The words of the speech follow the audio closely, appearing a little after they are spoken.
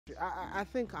I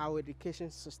think our education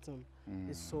system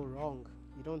is so wrong.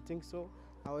 You don't think so?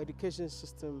 Our education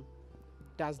system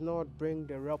does not bring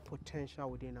the real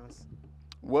potential within us.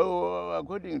 Well,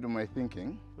 according to my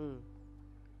thinking,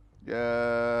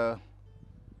 our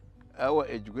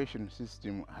education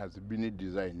system has been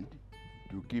designed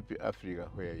to keep Africa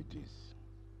where it is.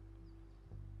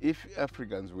 If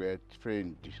Africans were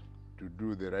trained to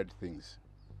do the right things,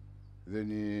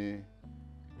 then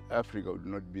Africa would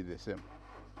not be the same.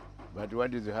 But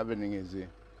what is happening is they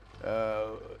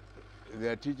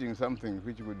are teaching something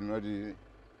which would not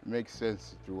make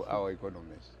sense to our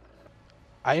economies.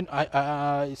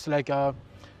 It's like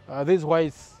this is why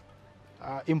it's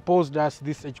imposed us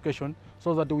this education,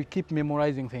 so that we keep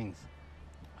memorizing things.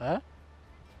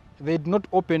 They did not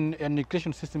open an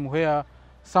education system where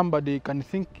somebody can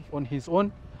think on his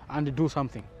own and do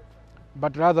something,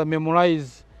 but rather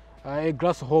memorize a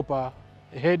grasshopper,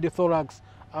 head, thorax,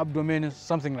 abdomen,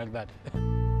 something like that.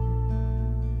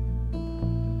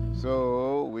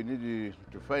 So we need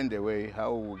to find a way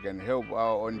how we can help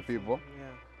our own people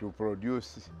to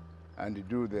produce and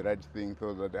do the right thing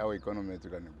so that our economies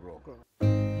can grow.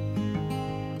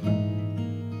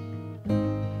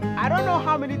 I don't know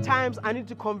how many times I need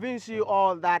to convince you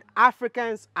all that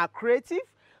Africans are creative,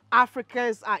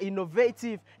 Africans are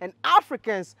innovative, and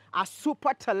Africans are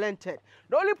super talented.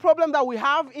 The only problem that we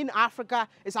have in Africa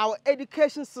is our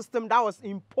education system that was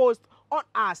imposed on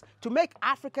us to make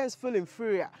Africans feel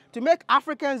inferior, to make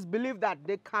Africans believe that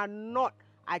they cannot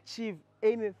achieve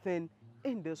anything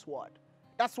in this world.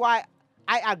 That's why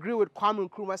I agree with Kwame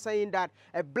Nkrumah saying that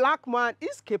a black man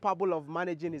is capable of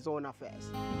managing his own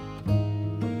affairs.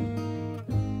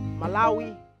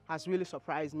 Malawi has really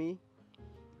surprised me.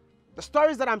 The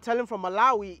stories that I'm telling from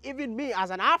Malawi, even me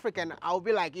as an African, I'll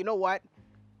be like, you know what?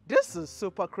 This is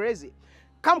super crazy.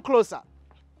 Come closer.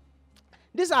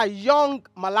 These are young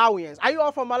Malawians. Are you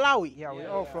all from Malawi? Yeah, we're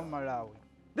all from Malawi.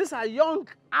 These are young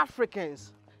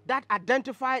Africans that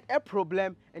identified a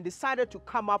problem and decided to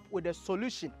come up with a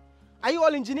solution. Are you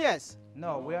all engineers?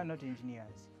 No, we are not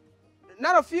engineers.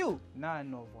 None of you?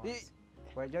 None of us.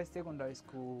 We're just secondary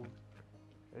school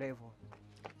level.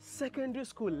 Secondary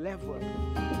school level.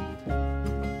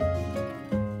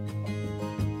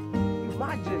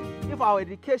 Imagine if our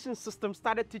education system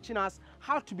started teaching us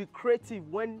how to be creative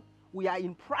when we are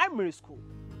in primary school.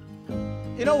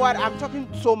 You know what? I'm talking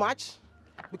so much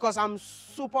because I'm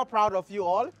super proud of you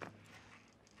all.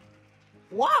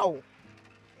 Wow.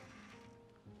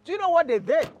 Do you know what they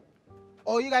did?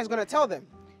 Or are you guys going to tell them?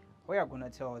 We are going to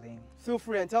tell them. Feel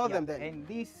free and tell them then. And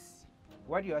this,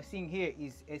 what you are seeing here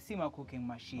is a simmer cooking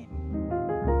machine.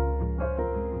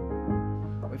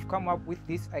 We've come up with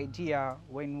this idea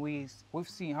when we've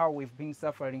seen how we've been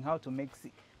suffering, how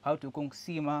to cook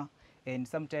simmer, and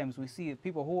sometimes we see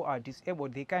people who are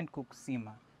disabled, they can't cook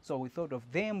simmer. So we thought of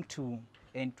them too,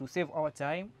 and to save our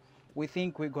time, we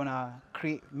think we're gonna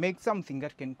make something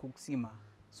that can cook simmer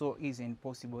so easy and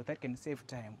possible, that can save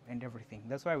time and everything.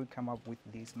 That's why we come up with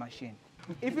this machine.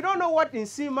 If you don't know what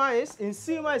insima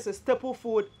is a staple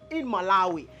food in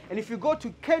Malawi. And if you go to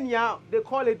Kenya, they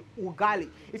call it ugali.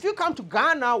 If you come to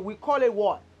Ghana, we call it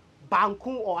what? Banku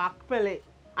or akpele.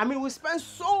 I mean, we spend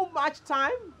so much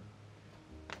time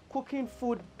cooking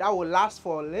food that will last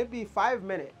for maybe 5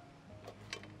 minutes.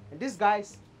 And these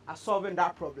guys are solving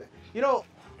that problem. You know,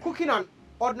 cooking an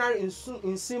ordinary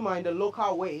insima in the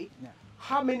local way,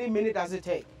 how many minutes does it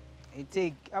take? It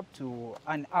takes up to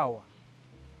an hour.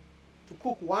 To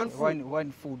cook one food?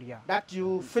 One food, yeah. That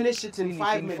you finish it in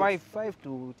 5 minutes? 5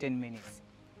 to 10 minutes.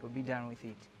 You'll be done with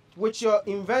it. With your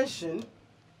invention?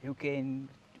 You can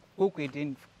cook it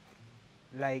in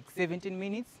like 17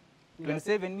 minutes,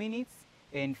 27 minutes,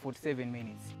 and 47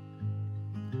 minutes.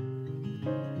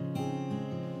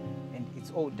 And it's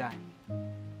all done.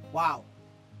 Wow.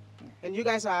 And you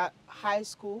guys are high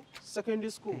school,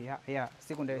 secondary school? Yeah,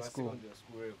 secondary school.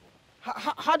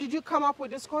 How did you come up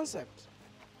with this concept?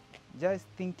 Just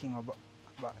thinking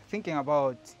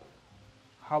about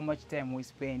how much time we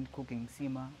spend cooking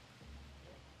sima,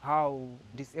 how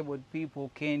disabled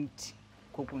people can't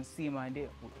cook on sima, and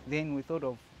then we thought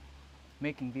of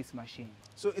making this machine.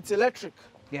 So it's electric?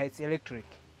 Yeah, it's electric.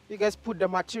 You guys put the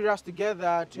materials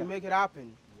together to make it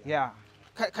happen? Yeah.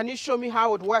 Can you show me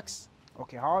how it works?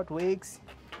 Okay, how it works.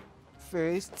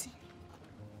 First,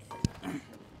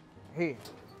 here.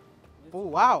 Oh,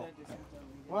 wow.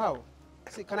 Wow.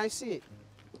 See, can I see it?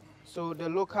 So the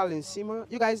local insima,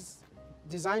 you guys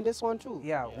designed this one too?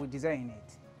 Yeah, we designed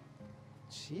it.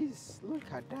 Jeez, look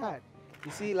at that.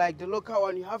 You see, like the local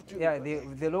one, you have to... Yeah,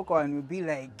 the local one will be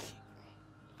like...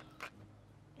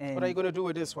 What are you going to do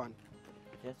with this one?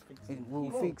 Just fix it.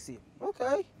 We'll fix it.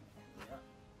 Okay.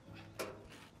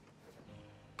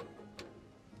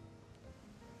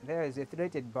 There is a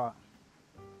threaded bar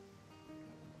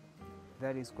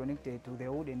that is connected to the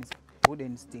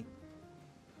wooden stick.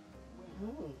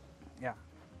 Mm. Yeah.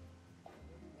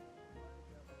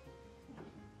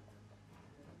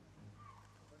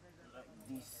 Like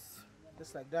this.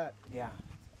 Just like that. Yeah.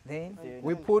 Then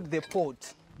we put the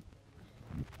pot.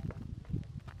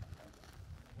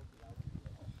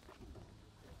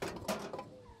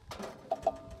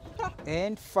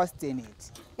 And fasten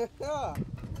it.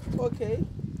 Okay.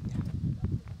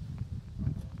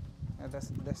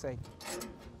 That's it.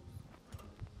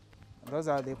 Those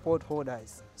are the pot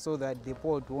holders, so that the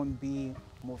pot won't be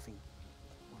moving.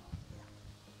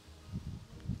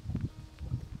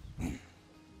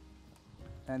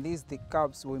 And these the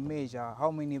cups we measure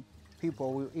how many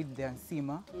people will eat the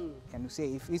nsima. And we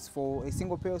say if it's for a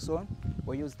single person,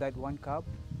 we use that 1 cup.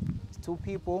 2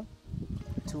 people,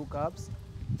 2 cups.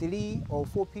 3 or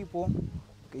 4 people,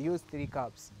 we can use 3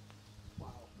 cups. Wow.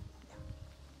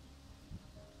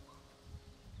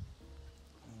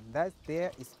 And that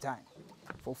there is done.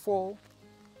 For 4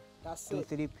 That's to it.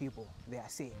 3 people, they are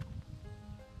safe.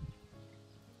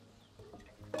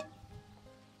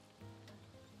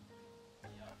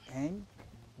 And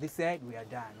this side we are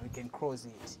done. We can close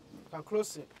it. Can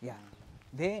close it. Yeah.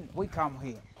 Then we come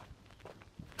here.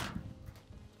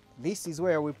 This is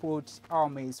where we put our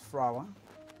maize flour.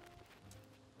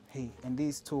 Here, and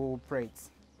these 2 plates.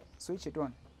 Switch it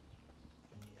on.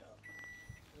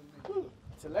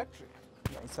 It's electric.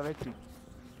 Yeah, it's electric.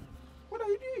 What are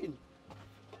you doing?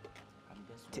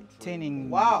 Turning.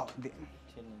 Wow. The,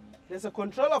 There's a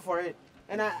controller for it.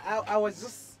 And I was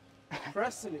just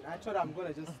pressing it. I thought I'm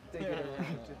going to just take it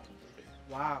around.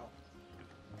 Wow.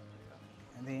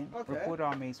 and then Okay. we put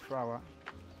our maize flour.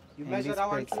 You in measure this that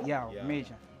one plate. too? Yeah, Yeah.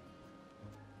 measure.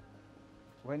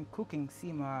 When cooking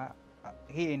sima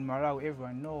here in Malawi,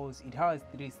 everyone knows it has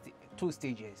 2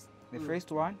 stages. The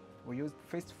first one, we use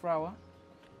first flour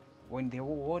when the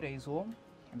water is warm,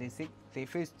 and the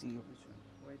first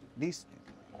this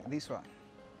one.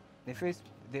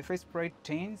 The first plate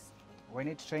turns. When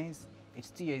it turns, it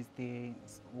stirs the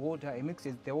water. It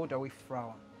mixes the water with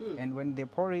flour, and when the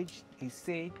porridge is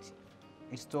set,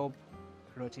 it stops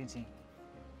rotating.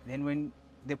 Then when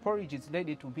the porridge is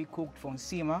ready to be cooked from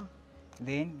sima,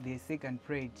 then the second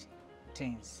plate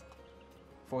turns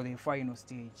for the final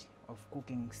stage of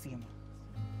cooking sima.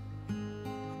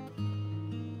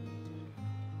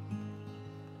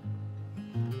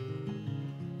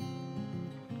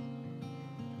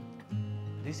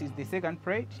 This is the second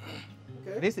plate.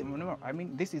 Okay. This is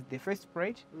this is the first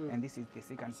plate, and this is the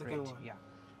second Second plate. one. Yeah.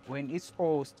 When it's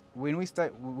all when we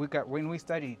start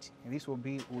it, this will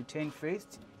turn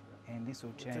first, and this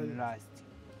will turn turn- last.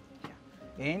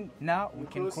 Yeah. And now we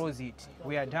can close it.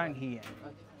 We are done here.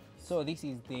 So this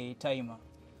is the timer.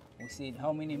 We said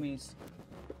how many minutes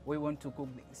we want to cook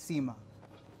the sima.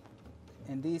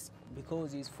 And this,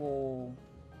 because it's for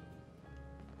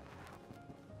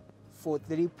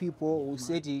 3 people, we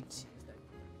set it.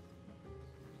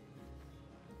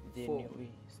 Then Four. we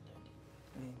start.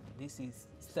 Then this is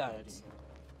start.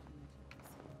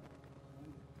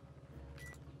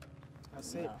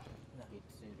 That's it. Now,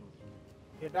 it's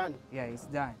You're done. Yeah, it's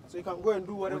done. So you can go and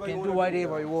do whatever We you can want do to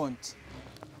whatever we want.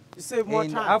 You save more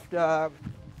And time. after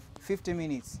 50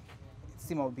 minutes,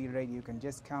 sima will be ready. You can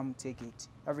just come take it.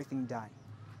 Everything done.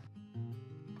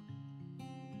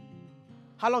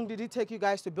 How long did it take you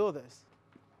guys to build this?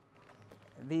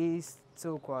 This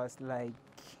took us like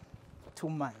 2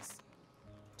 months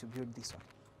to build this one.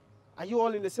 Are you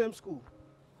all in the same school?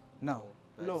 No,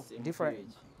 No. same different.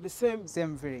 village. The same.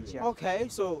 Same village, yeah. Okay,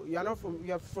 so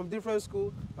you're from different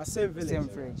school, but same village. Same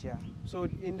village, yeah. So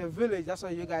in the village, that's why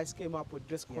you guys came up with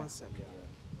this Yeah. concept.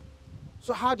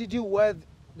 So how did you weld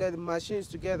the machines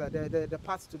together, the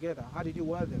parts together? How did you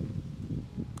weld them?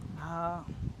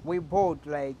 We bought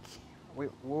like, we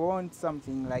want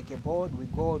something like a board. We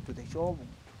go to the shop,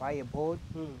 buy a board.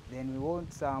 Then we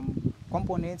want some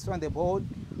components on the board.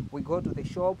 We go to the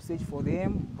shop, search for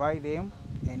them, buy them,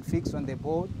 and fix on the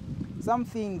board. Some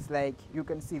things like you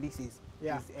can see this is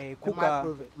a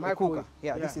cooker. microwave. A cooker.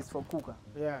 Yeah, this is for cooker.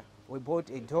 Yeah. We bought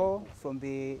a door from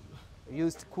the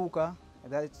used cooker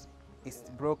that is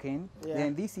broken. Yeah.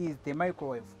 Then this is the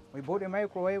microwave. We bought a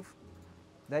microwave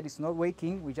that is not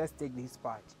working. We just take this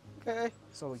part Okay.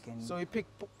 so we can. So you pick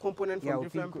components Yeah, from we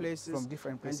different pick places. from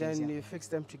different places, And then yeah. you fix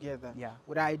them together. Yeah.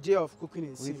 With the idea of cooking in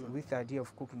with sima. with the idea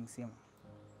of cooking sima.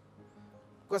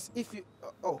 Because if you,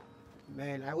 oh,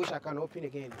 man, I wish I can open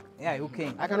again. Yeah, you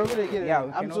can. I can open it again. Yeah,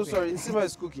 we I'm can so open. sorry. Sima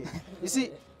is cooking. You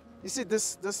see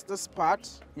this part,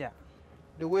 Yeah.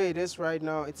 the way it is right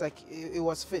now, it's like it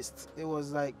was fixed. It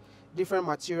was like different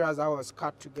materials that was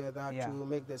cut together Yeah. to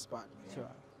make this part. Sure.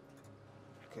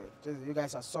 Okay, you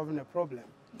guys are solving a problem,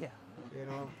 Yeah. you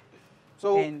know.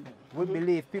 So And we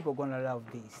believe people gonna love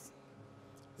this.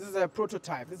 this is a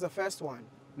prototype. This is the first one.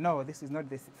 No, this is not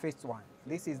the first one.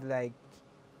 This is like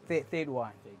third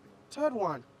one. Third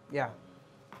one. Yeah.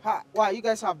 Wow, you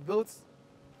guys have built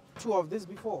 2 of this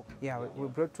before. Yeah, we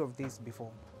brought 2 of these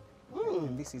before. Hmm.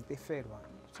 And this is the third one.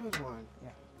 Third one. Yeah.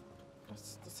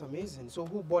 That's amazing. So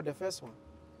who bought the first one?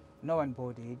 No one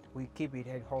bought it. We keep it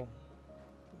at home.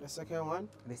 The second one?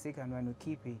 The second one, we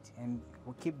keep it. And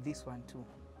we keep this one too.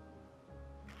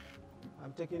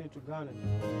 I'm taking it to Ghana.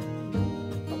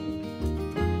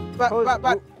 But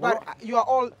Cause you are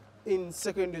all in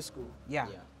secondary school. Yeah.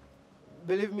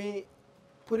 Believe me,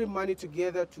 putting money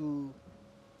together to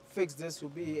fix this will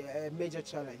be a major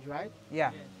challenge, right?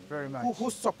 Yeah, very much.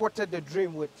 Who supported the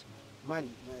dream with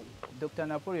money? Man? Dr.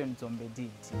 Napoleon Zombe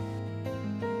did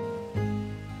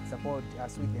support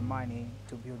us with the money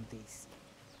to build this.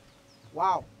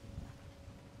 Wow.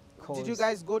 Did you 'Cause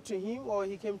guys go to him or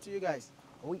he came to you guys?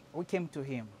 we came to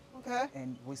him Okay.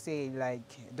 and we say like,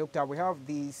 Doctor, we have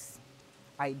this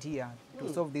idea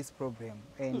to solve this problem.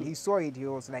 And he saw it, he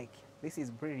was like, this is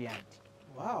brilliant.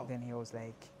 Wow. Then he was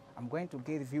like, I'm going to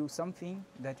give you something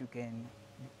that you can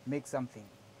make something.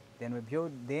 Then we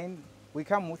build, then we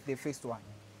come with the first one.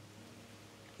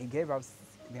 He gave us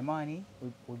the money,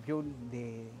 we build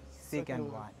the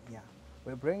second one. Yeah.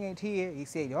 We bring it here, he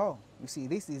said, oh, you see,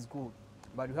 this is good,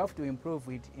 but we have to improve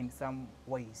it in some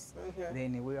ways. Okay.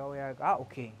 Then we were like, ah,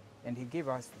 okay. And he gave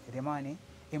us the money,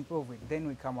 improve it. Then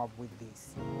we come up with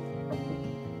this.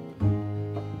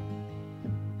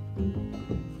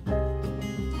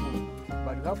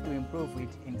 But we have to improve it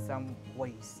in some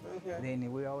ways. Okay.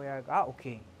 Then we were like, ah,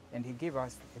 okay. And he gave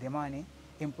us the money,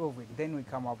 improve it. Then we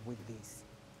come up with this.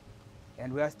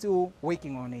 And we are still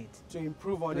working on it. To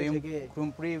improve on To it im- again. To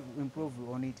improve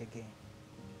on it again.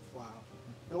 Wow.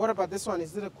 And what about this one?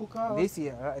 Is it a cooker? or- This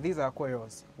year, these are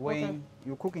coils. When Okay.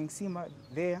 you're cooking sima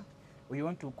there, or you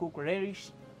want to cook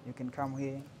relish, you can come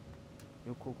here,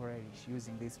 you cook relish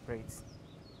using these plates.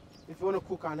 If you want to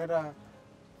cook another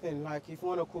thing, like if you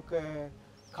want to cook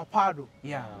capado.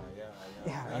 Yeah.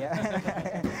 Yeah.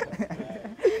 Yeah.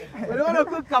 When you want to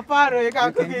cook capado, you can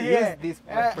You cook can it use here. these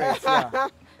plates, yeah.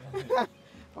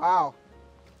 Wow.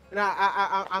 Now,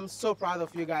 I'm so proud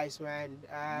of you guys, man.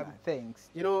 Thanks.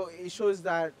 You know, it shows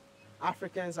that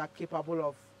Africans are capable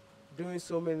of doing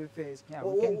so many things. Yeah,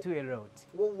 we can do a lot.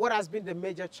 What has been the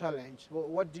major challenge?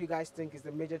 What do you guys think is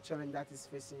the major challenge that is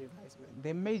facing you guys, man?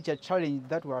 The major challenge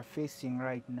that we are facing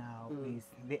right now is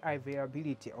the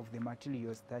availability of the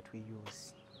materials that we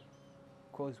use.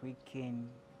 Because we can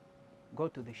go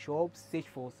to the shops, search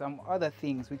for some other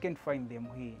things, we can't find them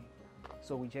here.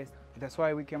 So that's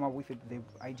why we came up with the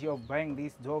idea of buying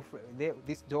this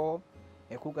door,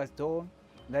 a cooker's door,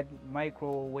 that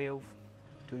microwave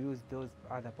to use those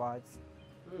other parts.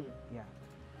 Yeah.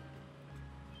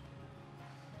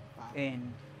 Wow.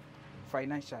 And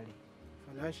financially,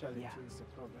 Financially, Yeah. too, is the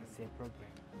problem. it's a problem.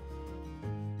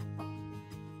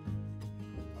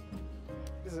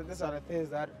 These are the things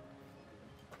that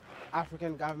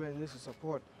African government needs to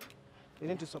support. They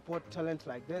need to support talent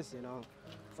like this, you know,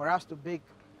 for us to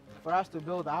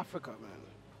build Africa, man.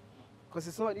 Because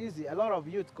it's not easy. A lot of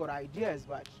youth got ideas,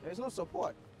 but there's no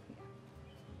support.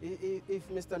 If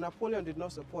Mr. Napoleon did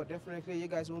not support, definitely you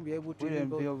guys won't be able to We even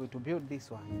will be build. able to build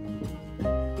this one.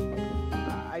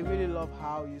 I really love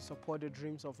how you support the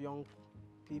dreams of young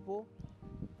people.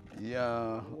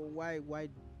 Yeah, Why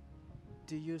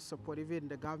do you support, even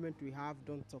the government we have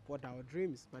don't support our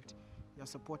dreams, but you're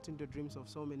supporting the dreams of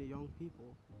so many young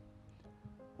people?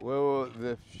 well,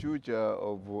 the future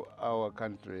of our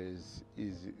countries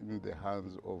is in the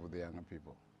hands of the young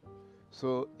people.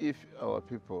 So if our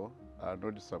people are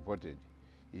not supported,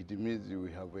 it means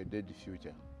we have a dead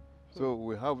future. So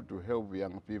we have to help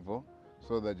young people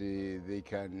so that they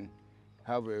can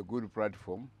have a good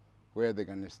platform where they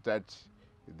can start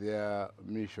their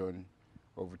mission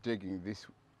of taking this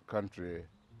country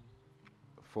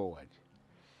forward.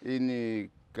 In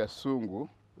Kasungu,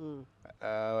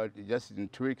 just in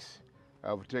 2 weeks,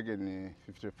 I've taken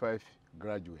 55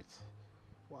 graduates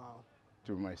Wow.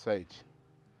 to my site.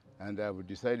 And I've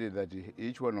decided that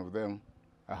each one of them,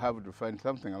 I have to find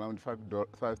something around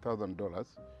 $5,000.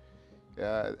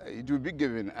 It will be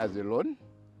given as a loan,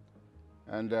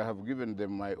 and I have given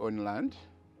them my own land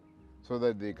so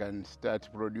that they can start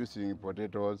producing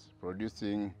potatoes,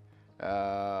 producing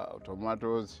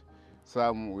tomatoes.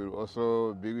 Some will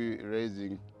also be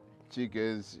raising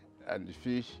chickens and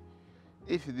fish.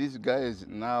 if these guys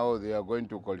now they are going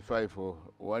to qualify for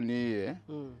 1 year,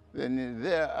 then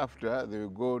thereafter they will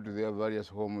go to their various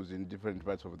homes in different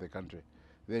parts of the country.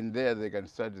 Then there they can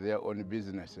start their own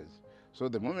businesses. So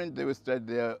the moment they will start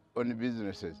their own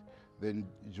businesses, then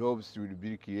jobs will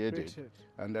be created.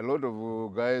 And a lot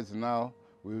of guys now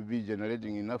will be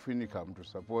generating enough income to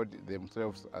support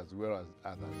themselves as well as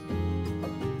others.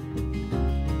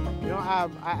 You know,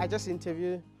 I just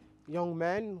interviewed young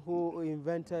men who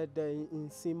invented the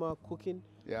Nsima cooking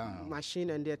machine,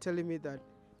 and they're telling me that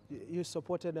you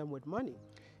supported them with money.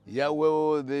 Yeah,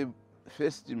 well, the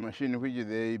first machine which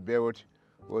they built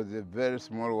was a very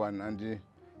small one, and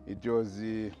it was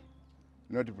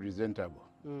not presentable.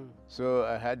 So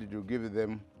I had to give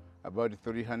them about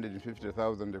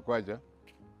 350,000 kwacha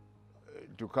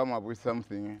to come up with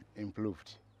something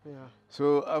improved.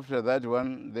 So after that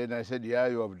one, then I said, yeah,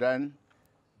 you have done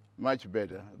much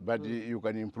better, but you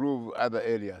can improve other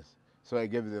areas. So I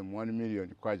gave them 1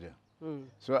 million kwacha.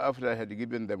 So after I had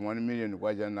given them 1 million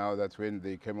kwacha, now that's when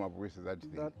they came up with that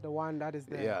thing. The one that is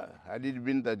there. Yeah, had it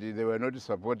been that they were not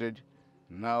supported,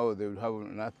 now they would have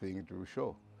nothing to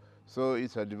show. So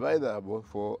it's advisable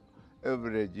for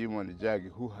every regime on the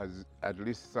JAG who has at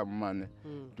least some money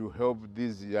to help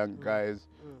these young guys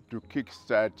to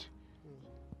kickstart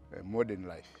a modern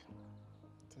life.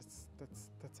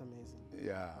 That's amazing.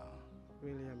 Yeah.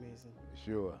 Really amazing.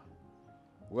 Sure.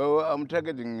 Well, I'm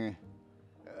targeting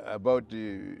about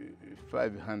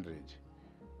 500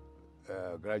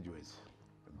 graduates.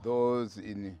 Those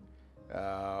in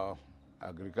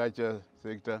agriculture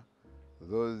sector,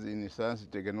 those in science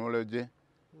technology.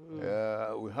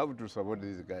 We have to support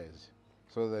these guys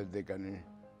so that they can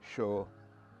show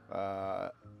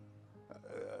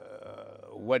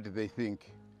what they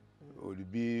think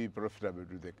would be profitable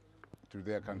to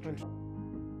their country.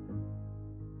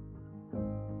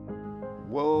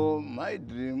 Well, my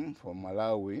dream for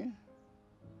Malawi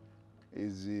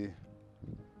is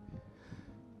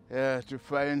to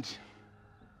find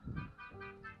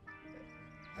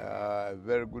a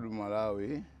very good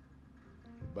Malawi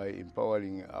by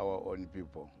empowering our own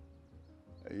people.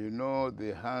 You know,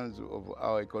 the hands of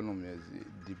our economies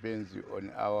depends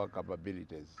on our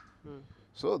capabilities.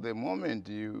 So the moment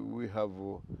we have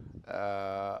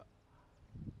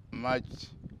much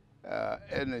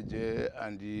energy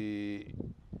and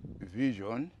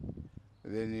vision,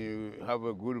 then you have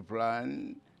a good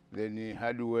plan, then you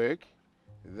hard work,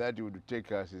 that would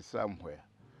take us somewhere.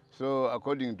 So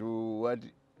according to what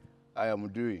I am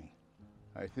doing,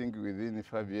 I think within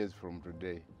 5 years from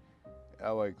today,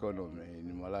 our economy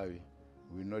in Malawi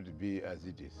will not be as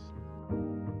it is.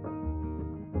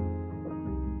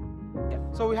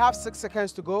 So we have 6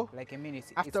 seconds to go. Like a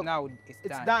minute. After it's now.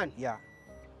 it's done. Yeah.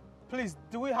 Please,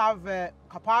 do we have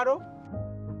capado?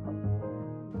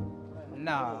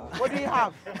 No. What do you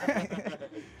have?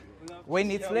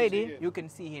 When it's ready, you can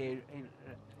see here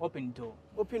open door.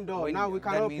 Open door. When Now we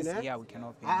can that open means, it. Yeah, we can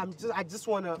open. I just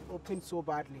want to open so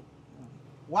badly.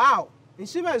 Wow,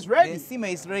 Nsima is ready. The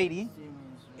ensima is ready,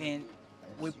 and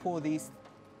we pull this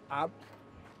up.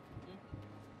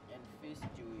 And first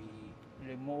we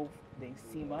Remove the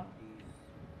ensima.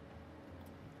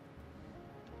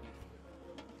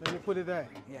 Let me put it there.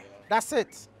 Yeah, That's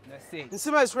it. that's it.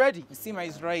 Nsima is ready. Ensima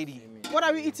is ready. What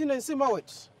are we eating Nsima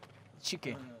with?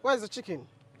 Chicken. Where's the chicken?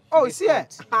 Oh, it's This here.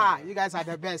 part. Ah, you guys are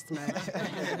the best, man.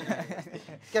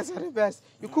 You guys are the best.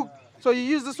 You cook. So you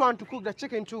use this one to cook the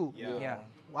chicken too? Yeah.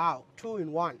 Wow, 2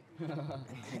 in 1.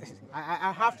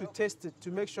 I have to taste it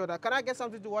to make sure that. Can I get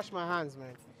something to wash my hands,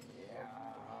 man?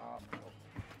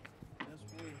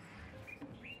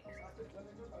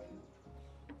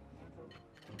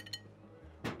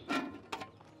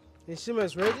 Nsima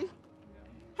is ready.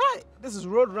 Hi, this is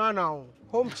Road Runner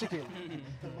home chicken.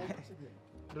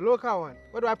 The local one.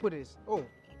 Where do I put this? Oh.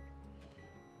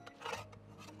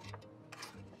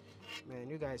 Man,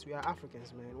 you guys, we are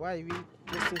Africans, man. Why are we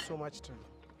wasting so much time?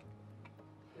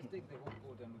 Let's take the whole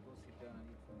pot and we go sit down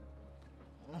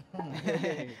and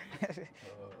eat from the pot.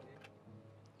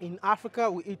 In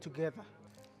Africa, we eat together.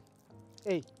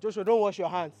 Hey, Joshua, don't wash your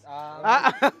hands.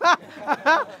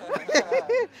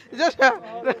 Joshua,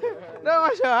 don't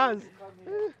wash your hands.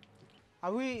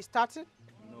 Are we started?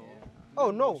 No.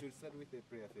 Oh, no. We should start with a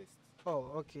prayer first.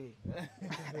 Oh, okay.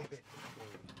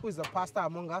 Who is the pastor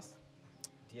among us?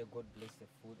 dear God bless the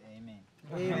food. Amen.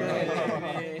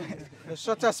 Amen. The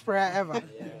shortest prayer ever.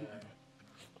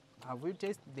 Have you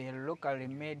tasted the locally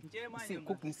made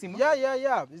cooking sim?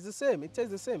 Yeah. It's the same. It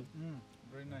tastes the same.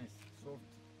 Very nice. Soft.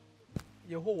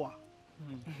 Yehovah.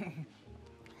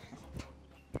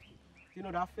 You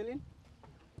know that feeling?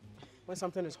 When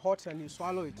something is hot and you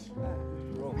swallow it.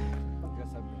 Bro,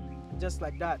 just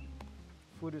like that,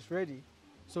 food is ready.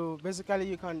 So basically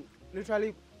you can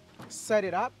literally set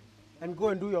it up and go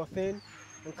and do your thing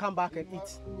and come back and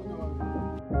eat.